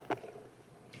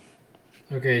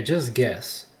Okay, just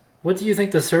guess. What do you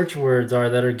think the search words are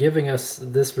that are giving us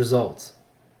this result?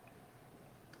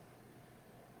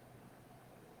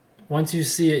 Once you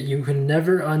see it, you can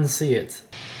never unsee it.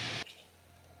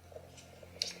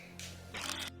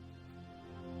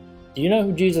 Do you know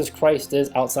who Jesus Christ is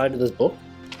outside of this book?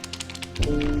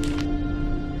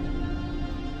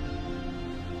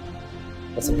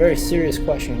 That's a very serious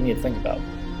question you need to think about.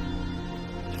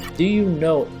 Do you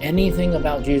know anything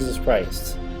about Jesus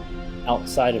Christ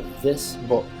outside of this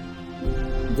book?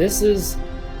 This is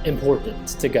important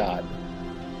to God.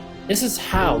 This is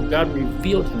how God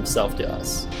revealed himself to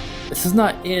us. This is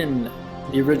not in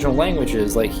the original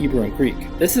languages like Hebrew and Greek.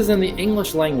 This is in the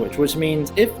English language, which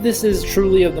means if this is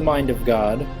truly of the mind of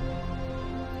God,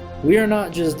 we are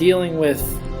not just dealing with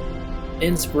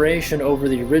inspiration over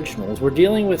the originals. We're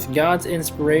dealing with God's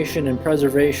inspiration and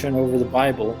preservation over the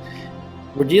Bible.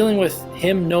 We're dealing with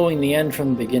him knowing the end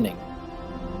from the beginning.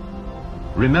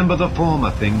 Remember the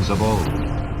former things of old,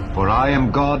 for I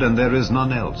am God and there is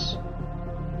none else.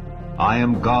 I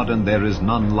am God and there is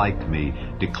none like me,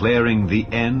 declaring the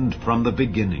end from the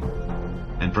beginning,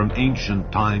 and from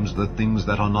ancient times the things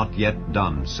that are not yet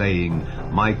done, saying,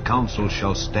 My counsel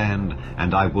shall stand,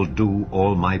 and I will do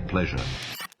all my pleasure.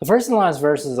 The first and last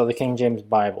verses of the King James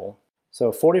Bible.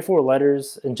 So 44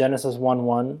 letters in Genesis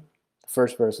 1:1, the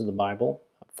first verse of the Bible.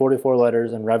 44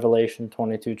 letters in Revelation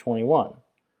 22:21,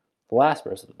 the last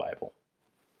verse of the Bible.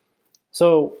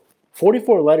 So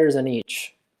 44 letters in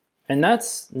each. And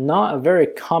that's not a very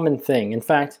common thing. In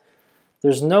fact,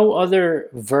 there's no other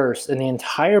verse in the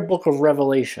entire book of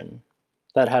Revelation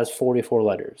that has 44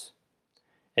 letters.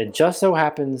 It just so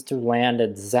happens to land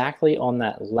exactly on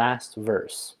that last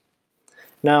verse.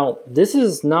 Now, this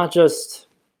is not just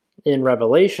in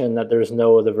Revelation that there's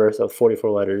no other verse of 44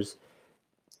 letters.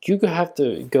 You have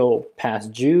to go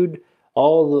past Jude,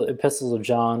 all the epistles of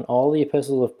John, all the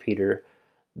epistles of Peter,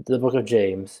 the book of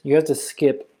James. You have to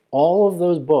skip all of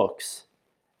those books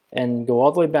and go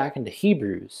all the way back into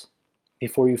Hebrews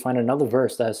before you find another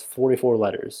verse that has 44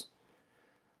 letters.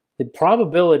 The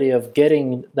probability of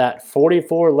getting that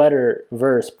 44 letter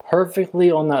verse perfectly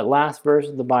on that last verse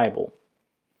of the Bible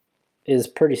is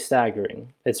pretty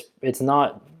staggering. It's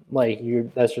not like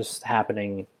that's just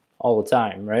happening all the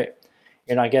time, right?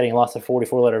 You're not getting lots of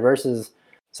 44 letter verses.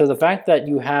 So the fact that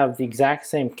you have the exact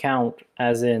same count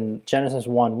as in Genesis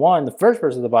 1:1, the first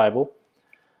verse of the Bible,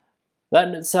 that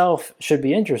in itself should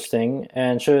be interesting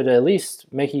and should at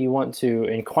least make you want to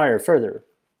inquire further.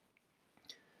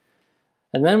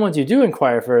 And then once you do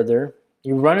inquire further,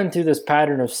 you run into this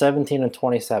pattern of 17 and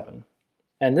 27.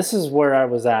 And this is where I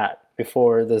was at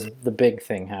before the big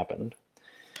thing happened.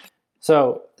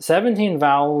 So 17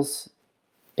 vowels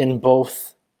in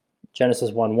both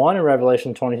Genesis 1:1 and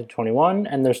Revelation 20:21,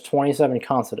 and there's 27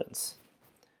 consonants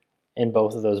in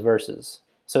both of those verses.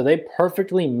 So they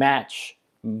perfectly match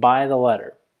by the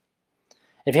letter.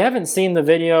 If you haven't seen the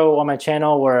video on my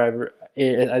channel where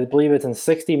I believe it's in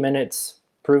 60 minutes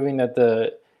proving that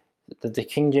the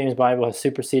King James Bible has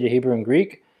superseded Hebrew and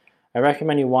Greek, I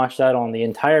recommend you watch that on the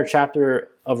entire chapter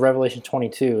of Revelation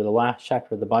 22, the last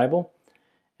chapter of the Bible,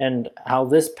 and how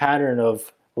this pattern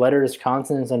of letters,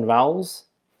 consonants, and vowels,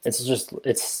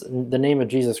 it's the name of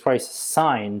Jesus Christ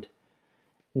signed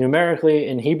numerically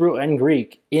in Hebrew and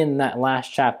Greek in that last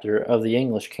chapter of the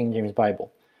English King James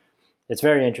Bible. It's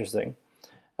very interesting.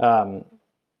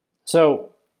 So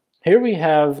here we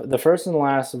have the first and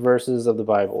last verses of the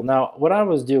Bible. Now, what I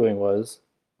was doing was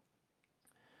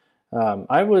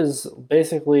I was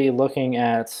basically looking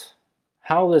at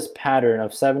how this pattern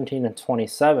of 17 and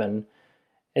 27,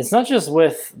 it's not just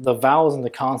with the vowels and the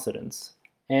consonants.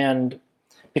 And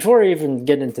before I even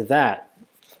get into that,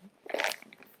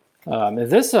 if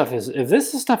this stuff is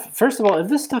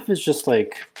just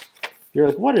like, you're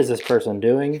like, what is this person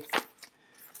doing?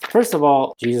 First of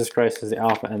all, Jesus Christ is the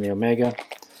Alpha and the Omega.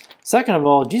 Second of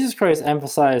all, Jesus Christ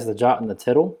emphasized the jot and the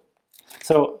tittle.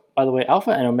 So, by the way,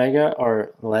 Alpha and Omega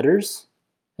are letters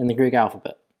in the Greek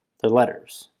alphabet. They're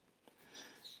letters.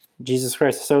 Jesus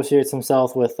Christ associates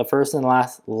himself with the first and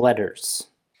last letters.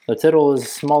 The tittle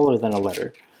is smaller than a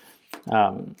letter.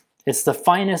 It's the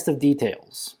finest of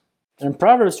details. In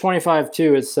Proverbs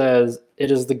 25:2, it says,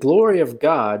 "It is the glory of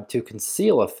God to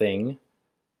conceal a thing,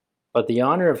 but the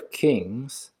honor of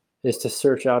kings is to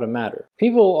search out a matter."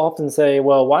 People often say,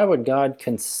 well, why would God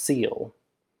conceal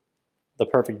the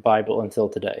perfect Bible until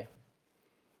today?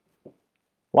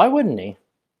 Why wouldn't he?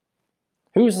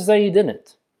 Who's to say he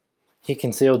didn't? He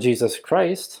concealed Jesus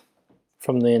Christ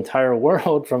from the entire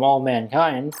world, from all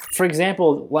mankind. For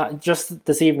example, just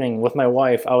this evening with my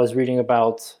wife, I was reading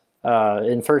about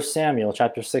in 1 Samuel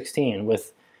chapter 16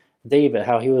 with David,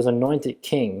 how he was anointed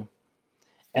king.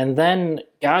 And then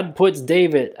God puts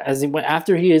David,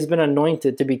 after he has been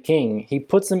anointed to be king, he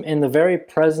puts him in the very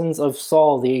presence of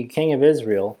Saul, the king of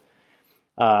Israel,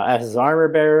 as his armor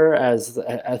bearer, as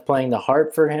playing the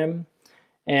harp for him.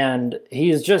 And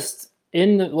he's just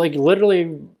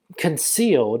literally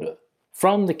concealed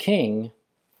from the king,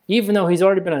 even though he's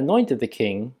already been anointed the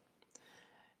king.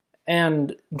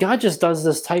 And God just does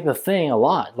this type of thing a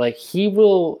lot. Like, he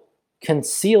will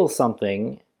conceal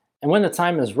something, and when the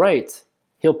time is right,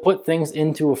 he'll put things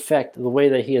into effect the way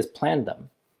that he has planned them.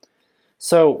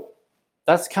 So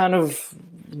that's kind of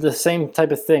the same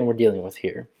type of thing we're dealing with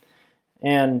here.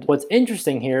 And what's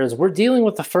interesting here is we're dealing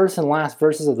with the first and last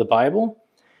verses of the Bible.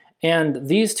 And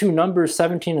these two numbers,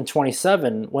 17 and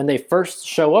 27, when they first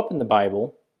show up in the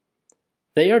Bible,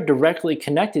 they are directly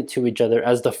connected to each other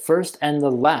as the first and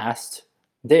the last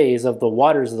days of the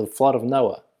waters of the flood of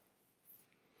Noah.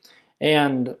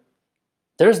 And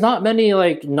there's not many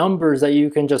numbers that you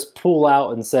can just pull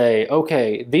out and say,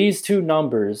 okay, these two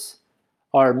numbers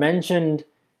are mentioned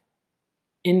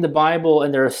in the Bible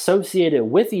and they're associated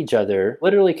with each other,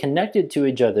 literally connected to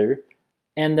each other,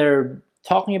 and they're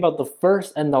talking about the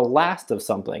first and the last of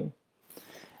something.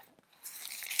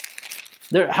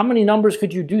 How many numbers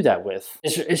could you do that with?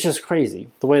 It's just crazy,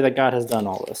 the way that God has done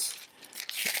all this.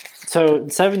 So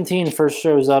 17 first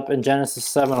shows up in Genesis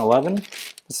 7:11.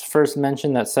 It's the first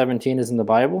mention that 17 is in the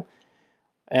Bible.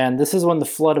 And this is when the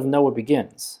flood of Noah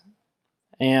begins.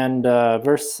 And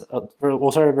we'll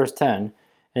start at verse 10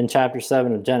 in chapter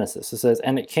 7 of Genesis. It says,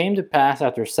 "And it came to pass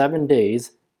after 7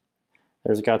 days,"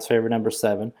 there's God's favorite number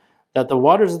 7, "that the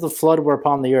waters of the flood were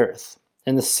upon the earth.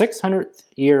 In the 600th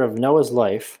year of Noah's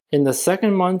life, in the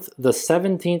 2nd month, the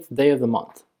 17th day of the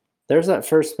month." There's that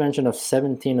first mention of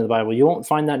 17 in the Bible. You won't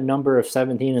find that number of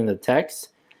 17 in the text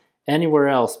anywhere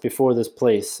else before this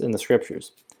place in the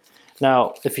scriptures.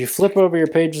 Now, if you flip over your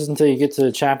pages until you get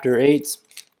to chapter 8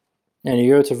 and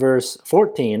you go to verse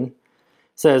 14, it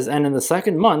says, "And in the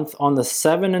 2nd month, on the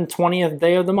 27th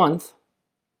day of the month,"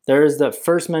 there is that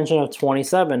first mention of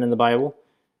 27 in the Bible,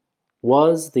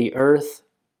 "was the earth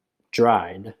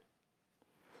dried."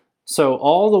 So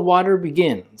all the water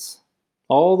begins.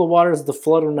 All the waters of the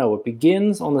flood of Noah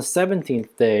begins on the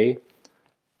 17th day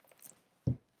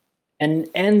and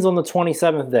ends on the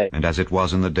 27th day. And as it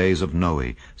was in the days of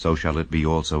Noe, so shall it be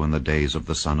also in the days of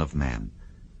the Son of Man.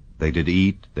 They did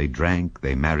eat, they drank,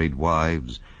 they married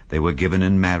wives, they were given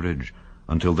in marriage,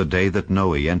 until the day that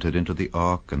Noe entered into the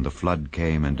ark, and the flood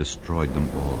came and destroyed them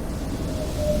all.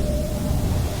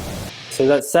 So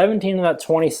that 17 and that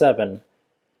 27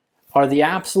 are the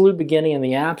absolute beginning and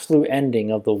the absolute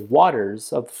ending of the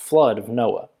waters of the flood of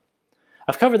Noah.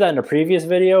 I've covered that in a previous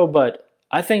video, but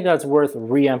I think that's worth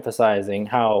re-emphasizing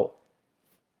how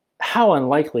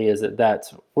unlikely is it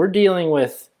that we're dealing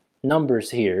with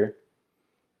numbers here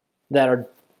that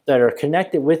are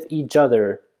connected with each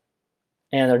other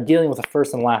and are dealing with the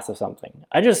first and last of something.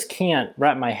 I just can't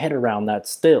wrap my head around that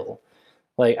still.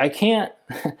 I can't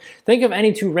think of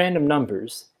any two random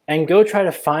numbers and go try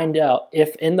to find out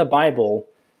if in the Bible,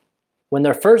 when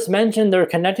they're first mentioned, they're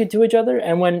connected to each other,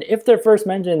 and if they're first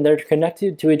mentioned, they're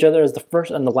connected to each other as the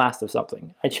first and the last of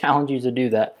something. I challenge you to do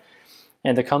that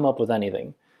and to come up with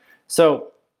anything. So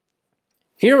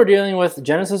here we're dealing with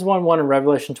Genesis 1:1 and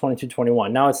Revelation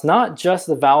 22:21. Now, it's not just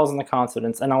the vowels and the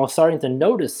consonants, and I was starting to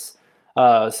notice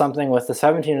something with the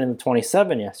 17 and the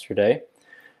 27 yesterday.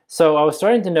 So I was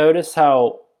starting to notice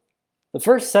how the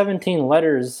first 17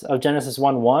 letters of Genesis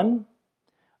 1:1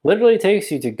 literally takes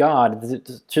you to God,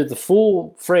 to the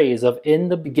full phrase of "in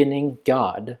the beginning,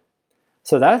 God."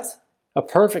 So that's a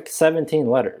perfect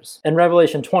 17 letters. In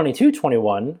Revelation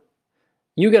 22:21,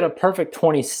 you get a perfect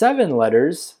 27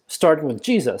 letters starting with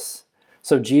Jesus.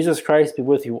 So Jesus Christ be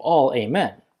with you all,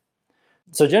 amen.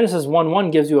 So Genesis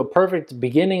 1:1 gives you a perfect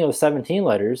beginning of 17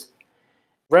 letters.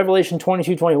 Revelation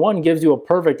 22:21 gives you a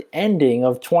perfect ending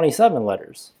of 27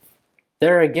 letters.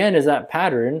 There again is that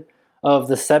pattern of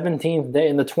the 17th day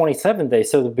and the 27th day,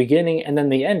 so the beginning and then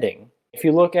the ending. If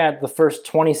you look at the first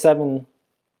 27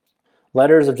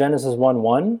 letters of Genesis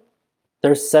 1:1,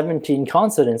 there's 17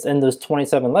 consonants in those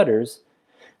 27 letters.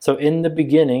 So in the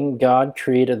beginning, God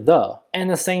created the. And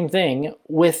the same thing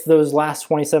with those last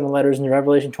 27 letters in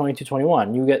Revelation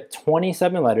 22:21. You get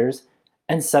 27 letters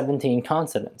and 17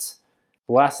 consonants.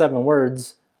 The last 7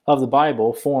 words of the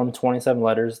Bible form 27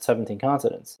 letters, 17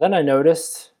 consonants. Then I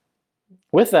noticed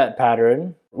with that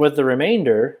pattern, with the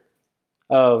remainder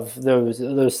of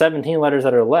those 17 letters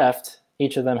that are left,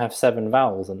 each of them have 7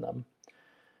 vowels in them.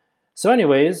 So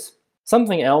anyways,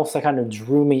 something else that kind of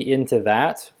drew me into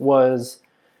that was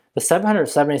the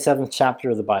 777th chapter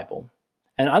of the Bible.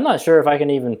 And I'm not sure if I can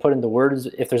even put into words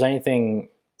if there's anything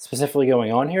specifically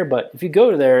going on here, but if you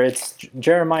go there, it's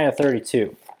Jeremiah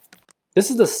 32.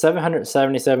 This is the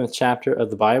 777th chapter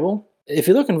of the Bible. If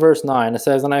you look in verse 9, it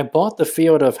says, "And I bought the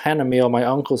field of Hanameel, my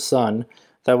uncle's son,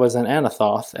 that was in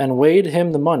Anathoth, and weighed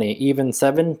him the money, even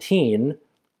 17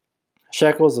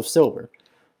 shekels of silver."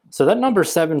 So that number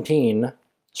 17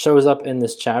 shows up in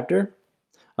this chapter.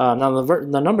 Now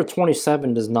the number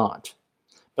 27 does not.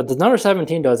 But the number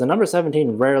 17 does, and number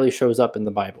 17 rarely shows up in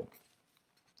the Bible.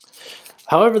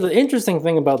 However, the interesting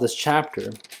thing about this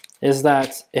chapter is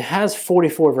that it has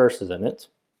 44 verses in it.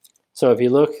 So if you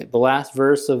look, the last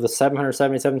verse of the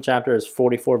 777th chapter is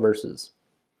 44 verses.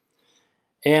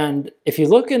 And if you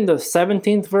look in the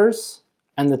 17th verse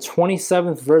and the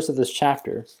 27th verse of this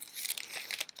chapter,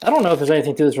 I don't know if there's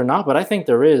anything to this or not, but I think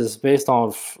there is based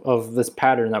off of this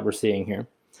pattern that we're seeing here.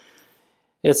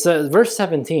 It says, verse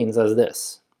 17 says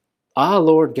this, "Ah,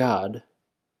 Lord God,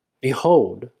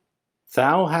 behold,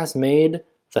 thou hast made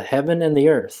the heaven and the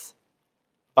earth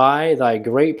by thy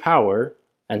great power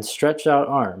and stretched out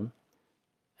arm,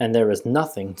 and there is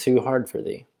nothing too hard for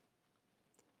thee."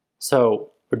 So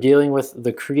we're dealing with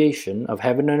the creation of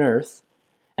heaven and earth,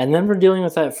 and then we're dealing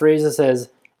with that phrase that says,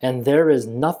 "and there is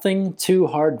nothing too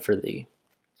hard for thee."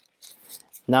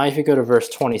 Now if you go to verse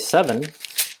 27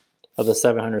 of the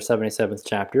 777th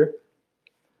chapter,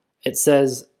 it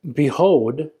says,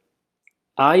 "Behold,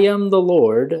 I am the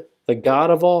Lord, the God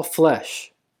of all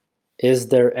flesh. Is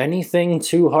there anything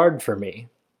too hard for me?"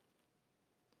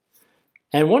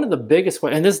 And one of the biggest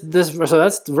questions, and so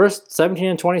that's verse 17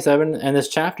 and 27, and this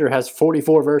chapter has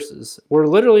 44 verses. We're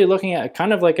literally looking at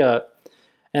kind of like an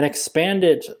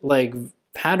expanded like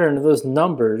pattern of those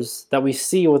numbers that we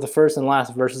see with the first and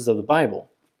last verses of the Bible.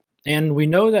 And we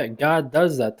know that God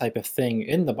does that type of thing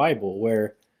in the Bible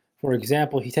where, for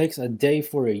example, he takes a day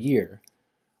for a year,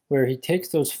 where he takes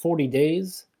those 40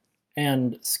 days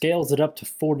and scales it up to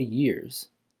 40 years,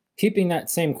 keeping that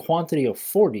same quantity of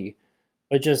 40,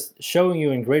 but just showing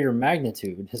you in greater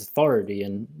magnitude his authority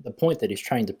and the point that he's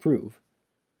trying to prove.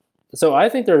 So I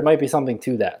think there might be something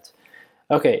to that.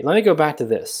 Okay, let me go back to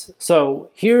this. So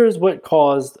here's what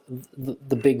caused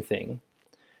the big thing.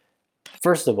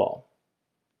 First of all,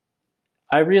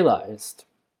 I realized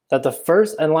that the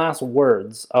first and last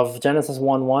words of Genesis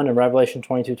 1:1 and Revelation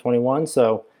 22:21,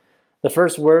 so the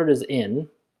first word is in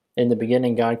the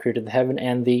beginning God created the heaven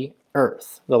and the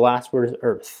earth. The last word is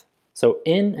earth. So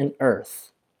in and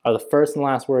earth are the first and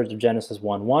last words of Genesis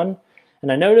 1:1, and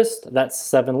I noticed that's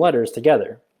 7 letters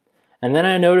together. And then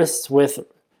I noticed with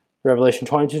Revelation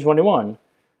 22:21,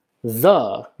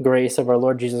 "The grace of our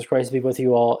Lord Jesus Christ be with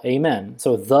you all, amen."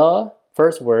 So the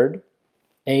first word,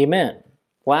 amen.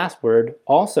 Last word,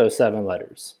 also 7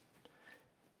 letters.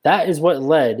 That is what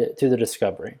led to the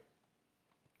discovery.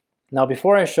 Now,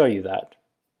 before I show you that,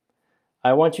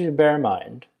 I want you to bear in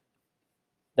mind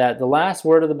that the last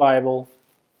word of the Bible,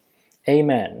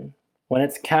 amen, when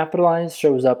it's capitalized,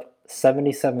 shows up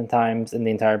 77 times in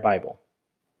the entire Bible.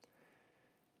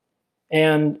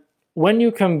 And when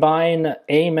you combine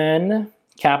amen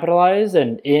capitalized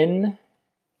and in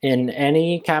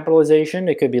any capitalization,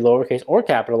 it could be lowercase or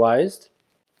capitalized,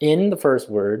 in the first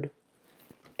word,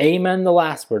 amen, the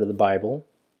last word of the Bible,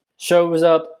 shows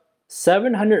up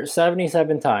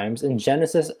 777 times in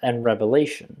Genesis and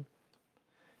Revelation.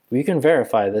 We can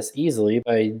verify this easily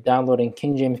by downloading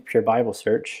King James Pure Bible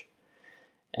Search.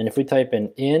 And if we type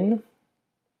in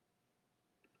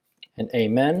and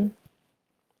amen,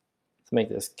 let's make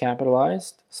this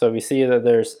capitalized. So we see that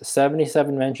there's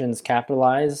 77 mentions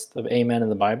capitalized of amen in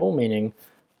the Bible, meaning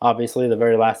obviously the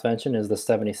very last mention is the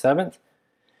 77th.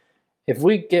 If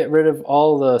we get rid of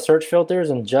all the search filters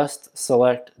and just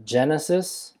select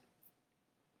Genesis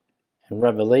and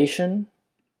Revelation,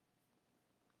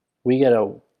 we get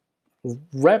a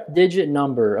rep digit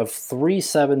number of 3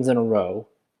 sevens in a row,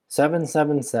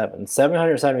 777,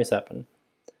 777.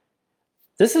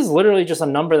 This is literally just a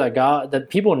number that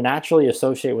people naturally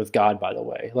associate with God, by the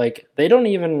way. Like, they don't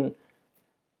even,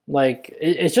 like,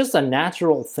 it's just a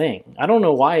natural thing. I don't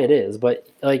know why it is, but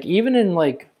like even in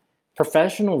like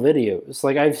professional videos,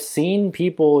 like I've seen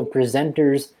people and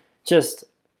presenters just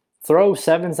throw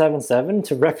 777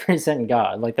 to represent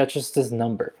God. Like, that's just his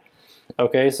number.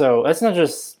 Okay, so that's not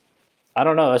just, I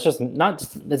don't know, that's just not,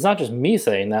 it's not just me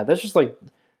saying that. That's just like,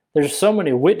 there's so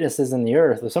many witnesses in the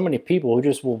earth. There's so many people who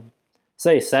just will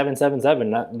say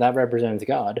 777, that represents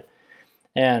God.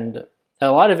 And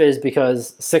a lot of it is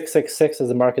because 666 is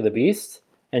the mark of the beast,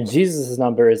 and Jesus'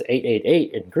 number is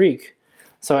 888 in Greek.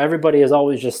 So everybody has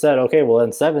always just said, okay, well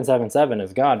then 777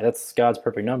 is God. That's God's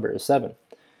perfect number, is 7.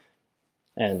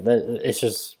 And it's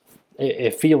just,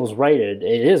 it feels right, it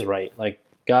is right. Like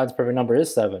God's perfect number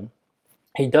is 7.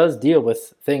 He does deal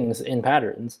with things in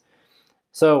patterns.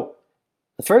 So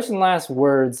the first and last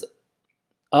words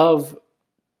of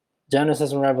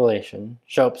Genesis and Revelation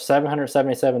show up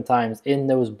 777 times in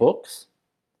those books,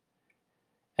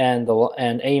 and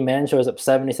Amen shows up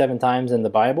 77 times in the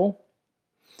Bible.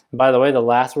 And by the way, the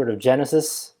last word of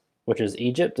Genesis, which is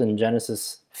Egypt in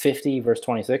Genesis 50 verse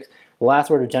 26, the last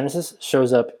word of Genesis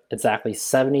shows up exactly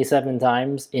 77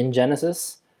 times in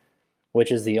Genesis,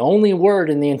 which is the only word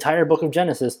in the entire book of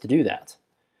Genesis to do that.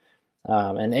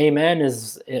 And Amen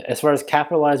is, as far as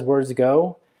capitalized words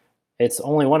go, it's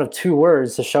only one of 2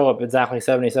 words to show up exactly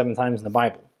 77 times in the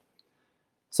Bible.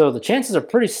 So the chances are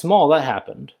pretty small that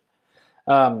happened.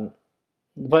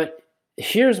 But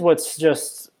here's what's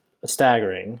just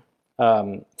staggering.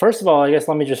 First of all, I guess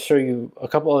let me just show you a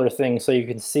couple other things so you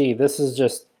can see this is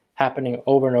just happening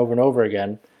over and over and over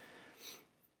again.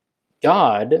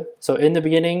 God, so in the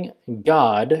beginning,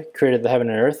 God created the heaven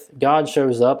and earth. God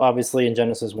shows up, obviously, in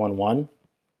Genesis 1:1.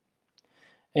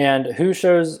 And who's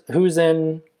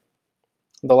in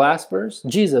the last verse?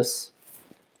 Jesus.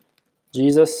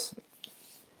 Jesus.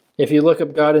 If you look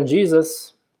up God and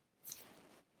Jesus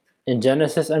in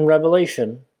Genesis and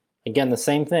Revelation, again, the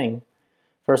same thing.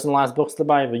 First and last books of the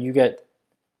Bible, you get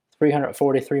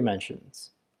 343 mentions,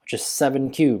 which is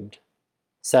 7 cubed.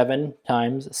 7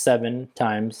 times 7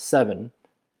 times 7.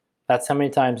 That's how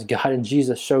many times God and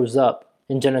Jesus shows up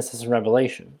in Genesis and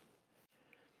Revelation.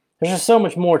 There's just so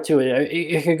much more to it.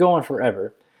 It could go on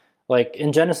forever. Like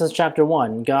in Genesis chapter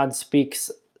 1, God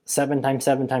speaks 7 times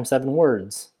 7 times 7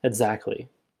 words exactly.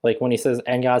 Like when he says,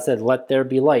 and God said, let there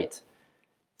be light.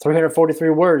 343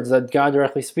 words that God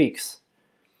directly speaks.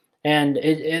 And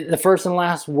the first and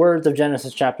last words of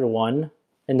Genesis chapter 1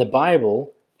 in the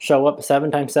Bible show up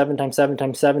 7 times 7 times 7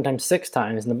 times 7 times 6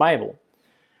 times in the Bible.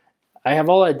 I have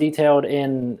all that detailed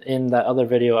in that other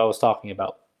video I was talking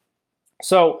about.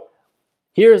 So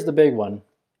here's the big one.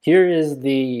 Here is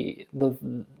the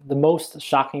most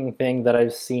shocking thing that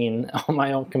I've seen on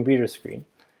my own computer screen.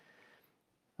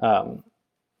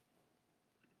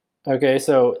 Okay,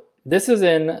 so this is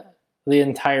in the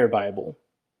entire Bible.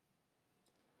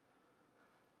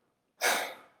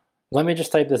 Let me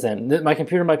just type this in. My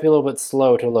computer might be a little bit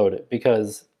slow to load it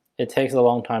because it takes a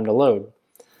long time to load.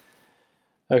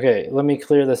 Okay, let me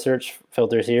clear the search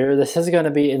filters here. This is going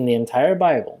to be in the entire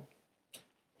Bible.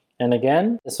 And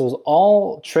again, this was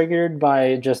all triggered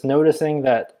by just noticing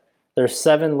that there's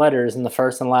 7 letters in the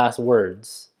first and last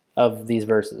words of these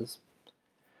verses.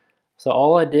 So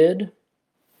all I did,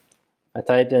 I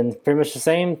typed in pretty much the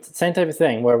same type of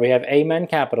thing where we have amen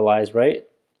capitalized, right?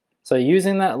 So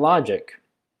using that logic,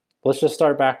 let's just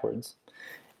start backwards.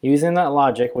 Using that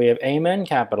logic, we have amen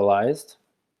capitalized,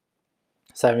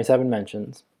 77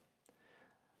 mentions.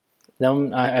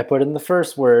 Then I put in the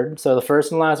first word, so the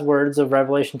first and last words of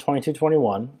Revelation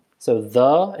 22:21. So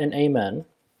the and amen.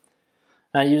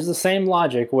 And I use the same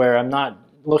logic where I'm not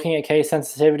looking at case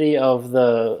sensitivity of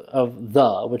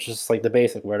the, which is like the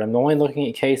basic word. I'm only looking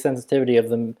at case sensitivity of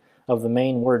the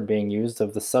main word being used,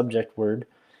 of the subject word.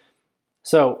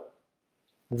 So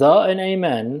the and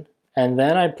amen, and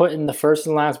then I put in the first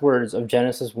and last words of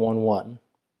Genesis 1:1.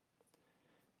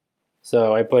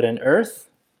 So I put in earth,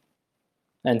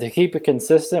 and to keep it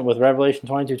consistent with Revelation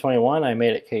 22:21, I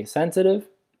made it case sensitive.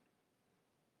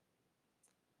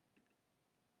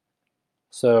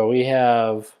 So we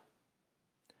have,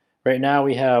 right now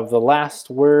we have the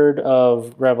last word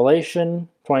of Revelation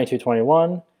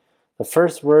 22:21, the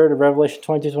first word of Revelation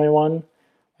 22:21,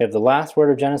 we have the last word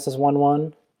of Genesis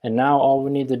 1:1, and now all we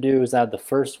need to do is add the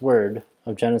first word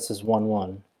of Genesis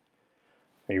 1:1.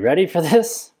 Are you ready for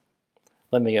this?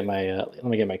 Let me get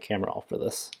my camera off for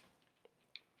this.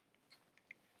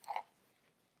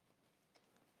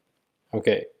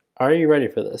 Okay, are you ready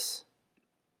for this?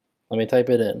 Let me type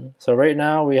it in. So right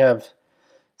now we have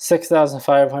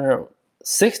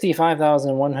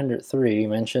 65,103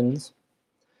 mentions.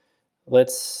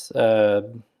 Let's type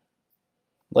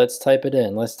it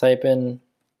in. Let's type in.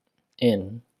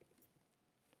 And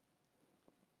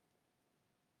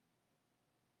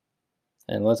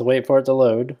let's wait for it to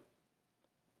load.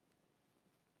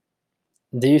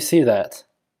 Do you see that?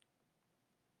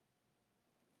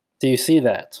 Do you see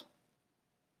that?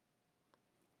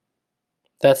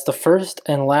 That's the first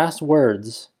and last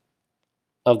words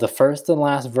of the first and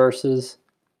last verses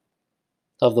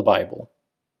of the Bible.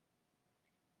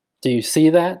 Do you see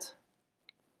that?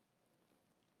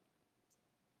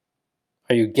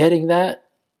 Are you getting that?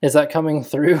 Is that coming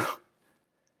through?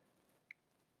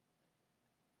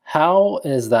 How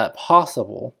is that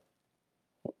possible?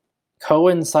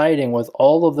 coinciding with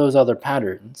all of those other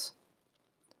patterns.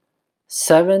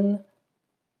 7,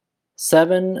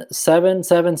 7, 7,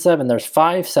 7, 7. There's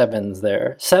 5 sevens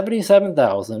there.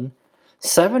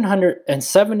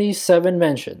 77,777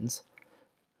 mentions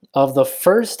of the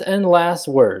first and last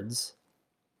words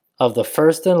of the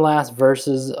first and last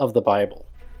verses of the Bible.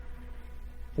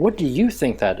 What do you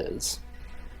think that is?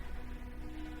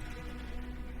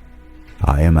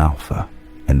 I am Alpha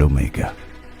and Omega,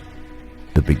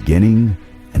 the beginning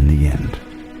and the end,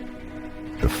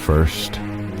 the first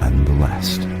and the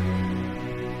last.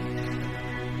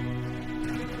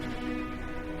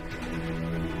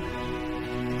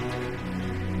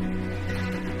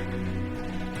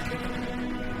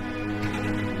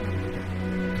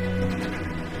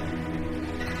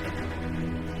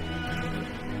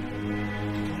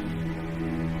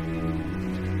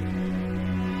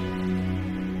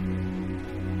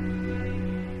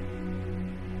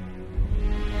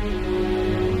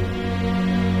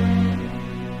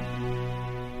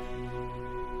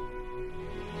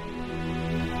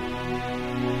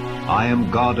 I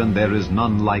am God and there is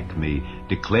none like me,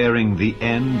 declaring the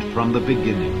end from the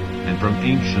beginning, and from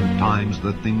ancient times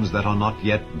the things that are not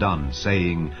yet done,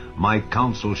 saying, My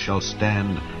counsel shall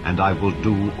stand, and I will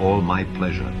do all my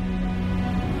pleasure.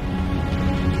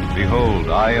 Behold,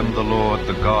 I am the Lord,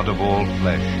 the God of all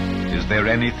flesh. Is there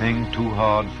anything too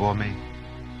hard for me?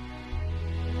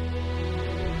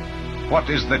 What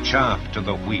is the chaff to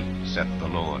the wheat, saith the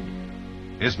Lord?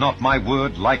 Is not my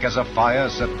word like as a fire,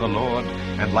 saith the Lord,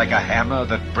 and like a hammer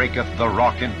that breaketh the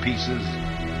rock in pieces?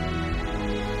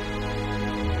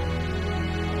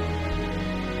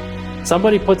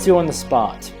 Somebody puts you on the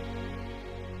spot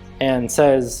and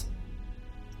says,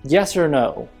 yes or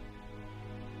no.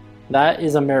 That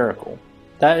is a miracle.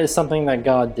 That is something that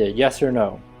God did, yes or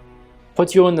no.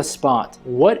 Puts you on the spot.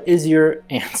 What is your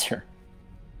answer?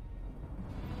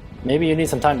 Maybe you need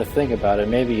some time to think about it,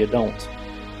 maybe you don't.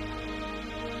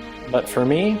 But for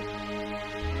me,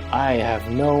 I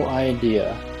have no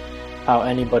idea how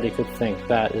anybody could think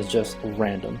that is just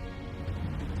random.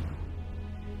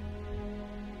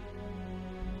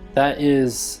 That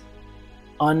is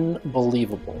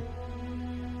unbelievable.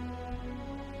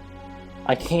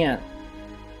 I can't.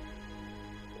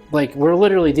 Like, we're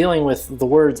literally dealing with the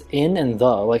words in and the.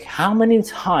 Like, how many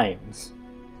times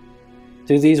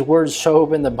do these words show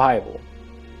up in the Bible?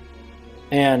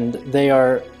 And they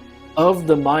are of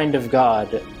the mind of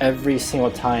God every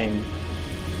single time.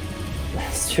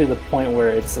 It's to the point where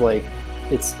it's like,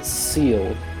 it's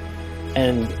sealed.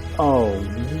 And, oh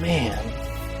man.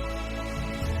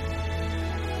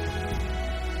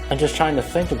 I'm just trying to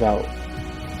think about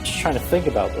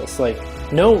this. Like,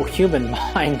 no human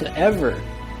mind ever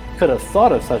could have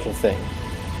thought of such a thing.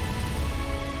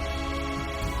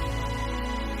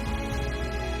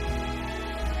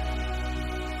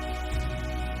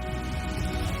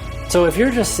 So if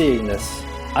you're just seeing this,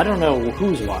 I don't know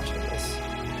who's watching this.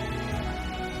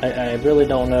 I really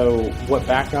don't know what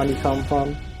background you come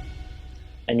from.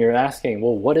 And you're asking,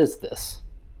 well, what is this?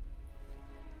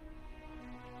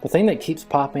 The thing that keeps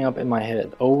popping up in my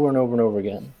head over and over and over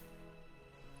again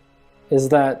is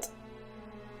that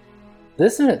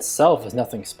this in itself is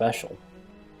nothing special.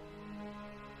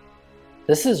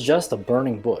 This is just a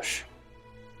burning bush.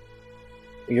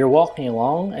 You're walking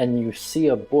along and you see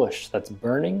a bush that's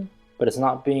burning, but it's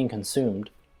not being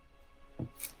consumed.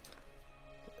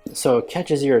 So it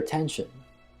catches your attention.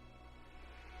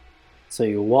 So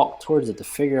you walk towards it to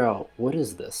figure out, what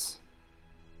is this?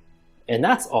 And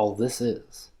that's all this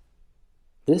is.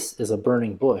 This is a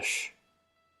burning bush.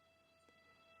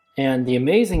 And the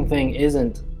amazing thing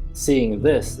isn't seeing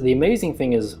this. The amazing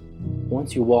thing is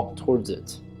once you walk towards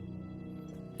it,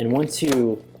 and once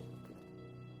you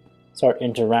start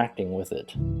interacting with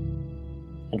it,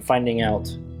 and finding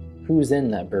out who's in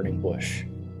that burning bush.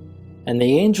 And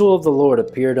the angel of the Lord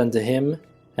appeared unto him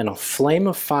in a flame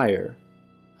of fire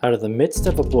out of the midst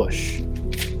of a bush.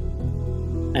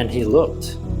 And he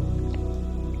looked,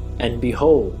 and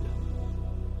behold,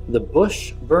 the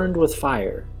bush burned with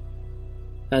fire,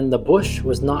 and the bush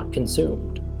was not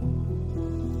consumed.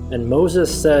 And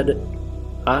Moses said,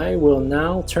 I will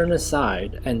now turn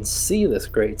aside and see this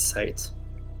great sight,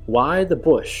 why the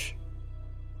bush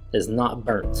is not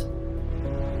burnt.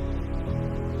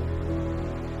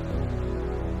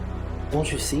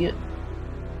 Don't you see it?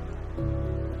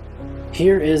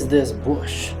 Here is this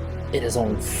bush. It is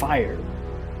on fire.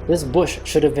 This bush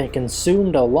should have been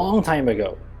consumed a long time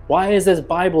ago. Why is this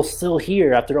Bible still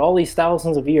here after all these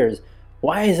thousands of years?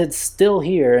 Why is it still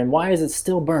here, and why is it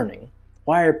still burning?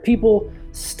 Why are people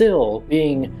still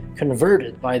being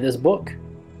converted by this book?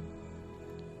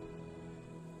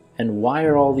 And why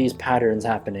are all these patterns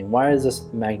happening? Why is this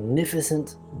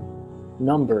magnificent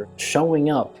number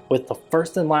showing up with the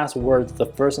first and last words, the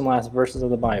first and last verses of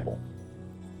the Bible?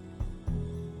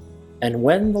 And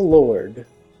when the Lord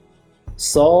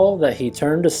saw that he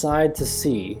turned aside to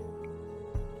see,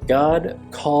 God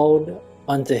called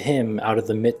unto him out of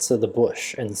the midst of the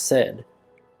bush and said,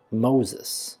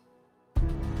 Moses,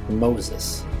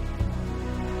 Moses.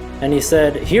 And he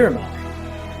said, Here am I.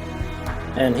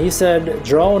 And he said,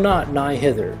 Draw not nigh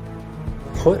hither,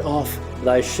 put off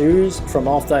thy shoes from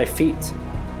off thy feet,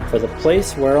 for the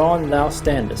place whereon thou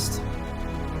standest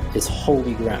is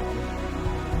holy ground.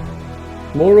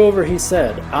 Moreover he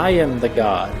said, I am the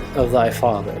God of thy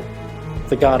father,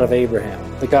 the God of Abraham,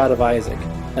 the God of Isaac,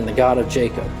 and the God of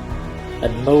Jacob.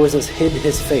 And Moses hid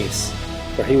his face,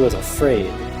 for he was afraid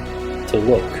to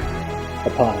look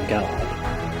upon God.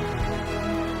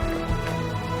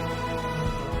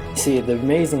 See, the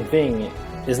amazing thing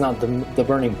is not the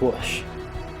burning bush.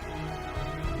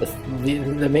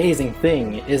 The amazing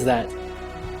thing is that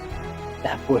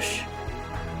bush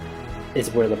is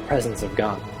where the presence of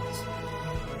God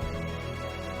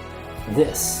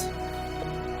was.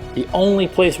 The only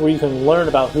place where you can learn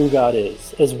about who God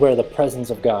is where the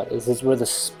presence of God is where the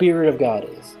Spirit of God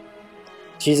is.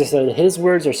 Jesus said his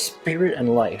words are spirit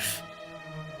and life.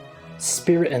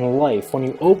 Spirit and life. When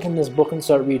you open this book and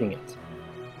start reading it,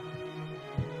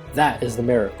 that is the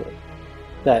miracle.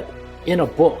 That in a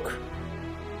book,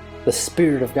 the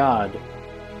Spirit of God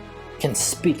can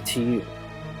speak to you.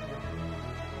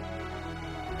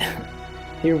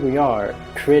 Here we are,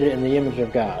 created in the image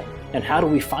of God. And how do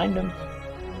we find him?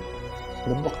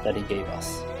 The book that he gave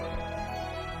us.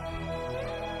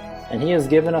 And he has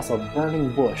given us a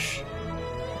burning bush,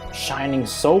 shining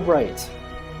so bright.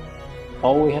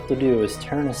 All we have to do is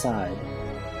turn aside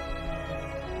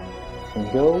and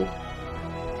go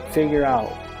figure out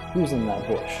who's in that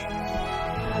bush.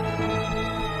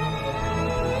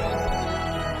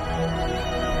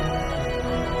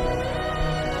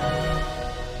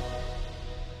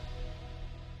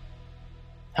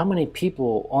 How many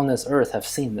people on this earth have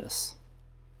seen this?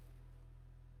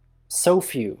 So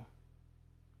few.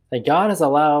 That God has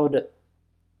allowed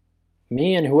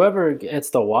me and whoever gets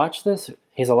to watch this,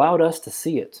 he's allowed us to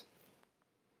see it.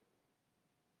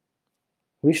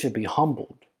 We should be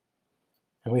humbled.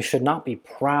 And we should not be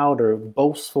proud or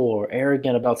boastful or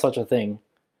arrogant about such a thing.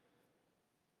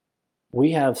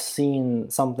 We have seen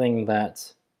something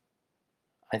that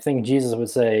I think Jesus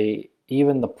would say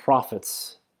even the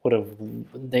prophets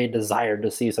they desired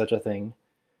to see such a thing.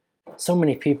 So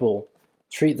many people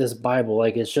treat this Bible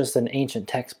like it's just an ancient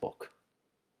textbook.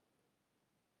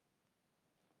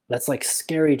 That's like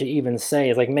scary to even say.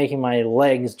 It's like making my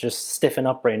legs just stiffen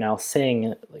up right now saying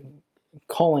it, like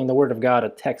calling the Word of God a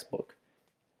textbook.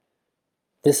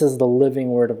 This is the living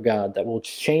Word of God that will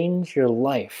change your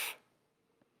life.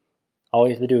 All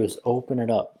you have to do is open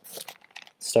it up,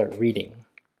 start reading.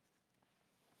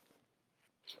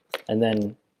 And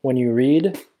then when you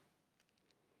read,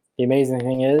 the amazing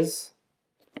thing is,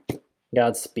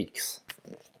 God speaks.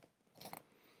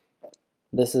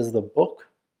 This is the book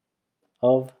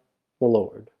of the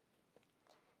Lord.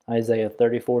 Isaiah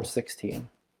 34:16.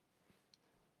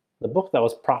 The book that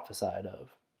was prophesied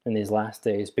of in these last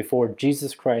days before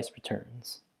Jesus Christ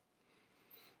returns.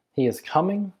 He is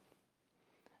coming,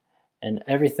 and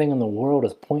everything in the world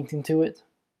is pointing to it.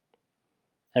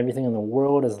 Everything in the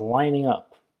world is lining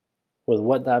up with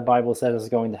what that Bible says is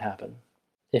going to happen.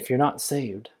 If you're not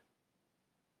saved,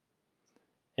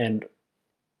 and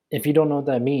if you don't know what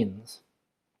that means,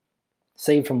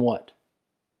 saved from what?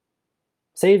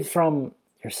 Saved from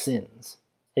your sins.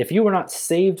 If you were not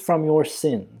saved from your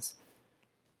sins,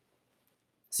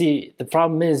 see, the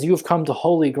problem is you've come to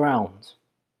holy ground,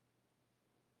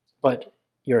 but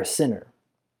you're a sinner.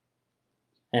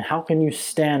 And how can you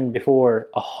stand before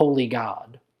a holy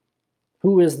God?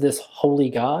 Who is this holy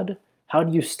God? How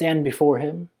do you stand before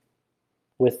him?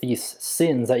 With these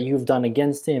sins that you've done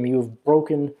against him. You've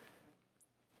broken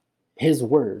his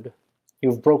word.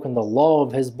 You've broken the law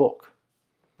of his book.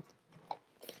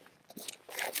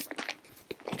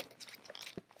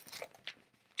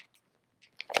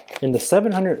 In the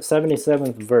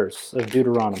 777th verse of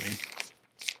Deuteronomy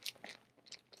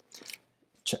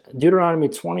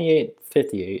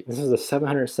 28:58, this is the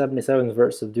 777th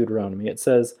verse of Deuteronomy, it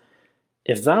says,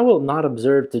 If thou wilt not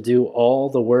observe to do all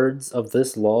the words of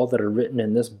this law that are written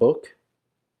in this book,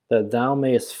 that thou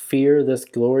mayest fear this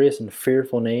glorious and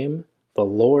fearful name, the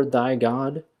Lord thy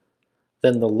God,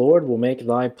 then the Lord will make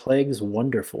thy plagues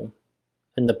wonderful,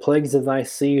 and the plagues of thy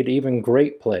seed even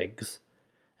great plagues,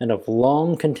 and of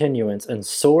long continuance and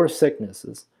sore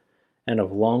sicknesses, and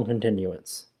of long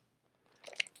continuance.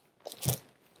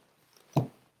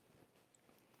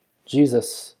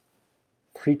 Jesus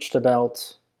preached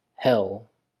about hell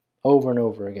over and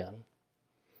over again.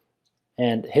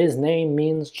 And his name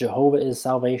means Jehovah is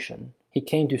salvation. He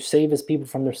came to save his people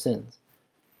from their sins.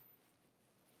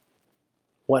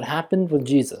 What happened with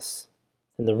Jesus,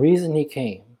 and the reason he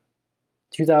came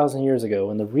 2,000 years ago,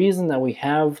 and the reason that we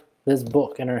have this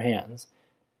book in our hands,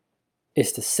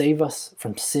 is to save us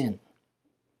from sin,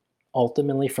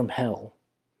 ultimately from hell,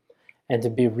 and to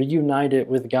be reunited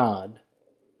with God,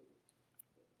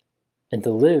 and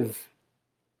to live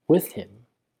with him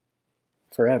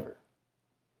forever.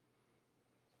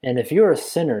 And if you're a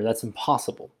sinner, that's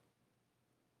impossible.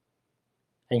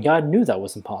 And God knew that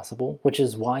was impossible, which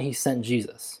is why he sent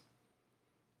Jesus.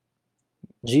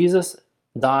 Jesus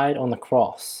died on the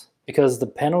cross because the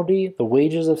penalty, the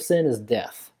wages of sin, is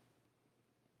death.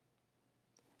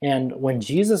 And when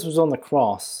Jesus was on the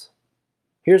cross,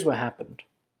 here's what happened.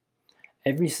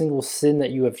 Every single sin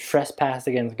that you have trespassed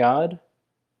against God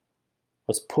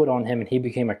was put on him, and he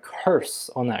became a curse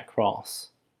on that cross.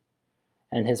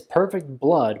 And his perfect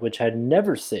blood, which had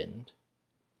never sinned,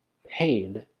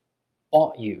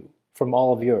 bought you from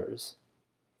all of yours.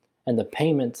 And the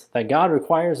payment that God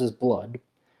requires is blood.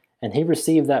 And he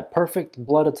received that perfect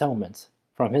blood atonement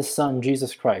from his son,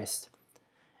 Jesus Christ.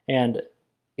 And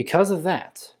because of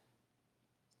that,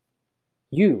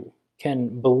 you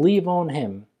can believe on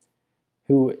him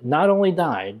who not only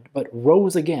died, but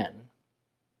rose again.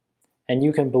 And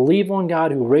you can believe on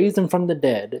God who raised him from the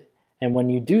dead. And when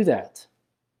you do that,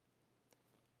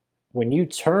 when you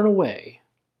turn away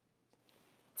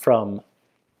from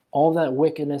all that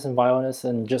wickedness and violence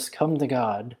and just come to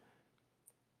God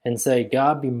and say,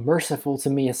 God, be merciful to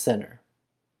me, a sinner.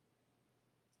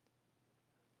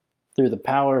 Through the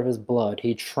power of his blood,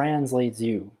 he translates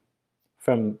you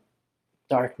from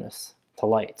darkness to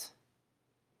light.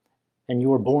 And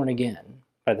you are born again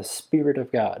by the Spirit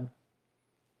of God.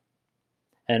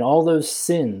 And all those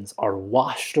sins are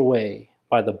washed away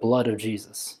by the blood of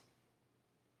Jesus.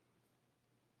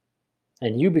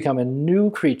 And you become a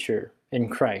new creature in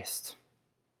Christ.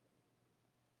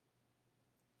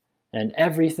 And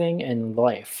everything in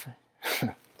life,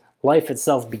 life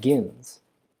itself begins.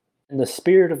 And the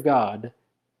Spirit of God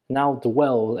now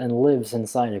dwells and lives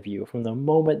inside of you from the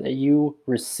moment that you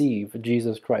receive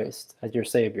Jesus Christ as your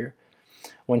Savior.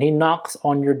 When he knocks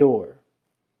on your door,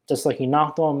 just like he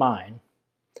knocked on mine,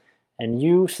 and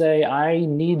you say, I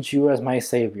need you as my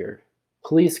Savior,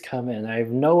 please come in. I have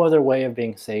no other way of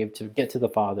being saved to get to the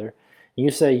Father. You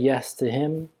say yes to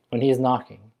him when he is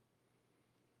knocking.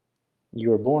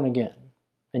 You are born again,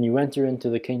 and you enter into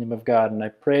the kingdom of God, and I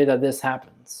pray that this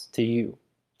happens to you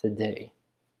today.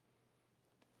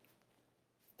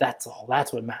 That's all.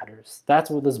 That's what matters. That's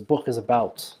what this book is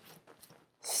about.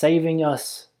 Saving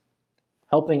us,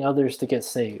 helping others to get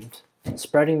saved,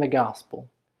 spreading the gospel,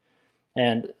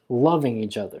 and loving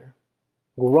each other,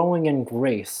 growing in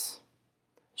grace,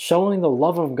 showing the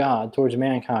love of God towards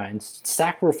mankind,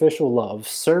 sacrificial love,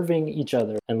 serving each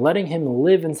other, and letting him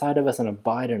live inside of us and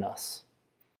abide in us.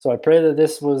 So I pray that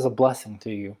this was a blessing to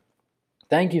you.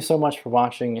 Thank you so much for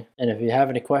watching, and if you have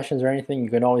any questions or anything, you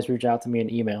can always reach out to me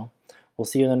in email. We'll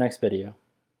see you in the next video.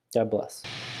 God bless.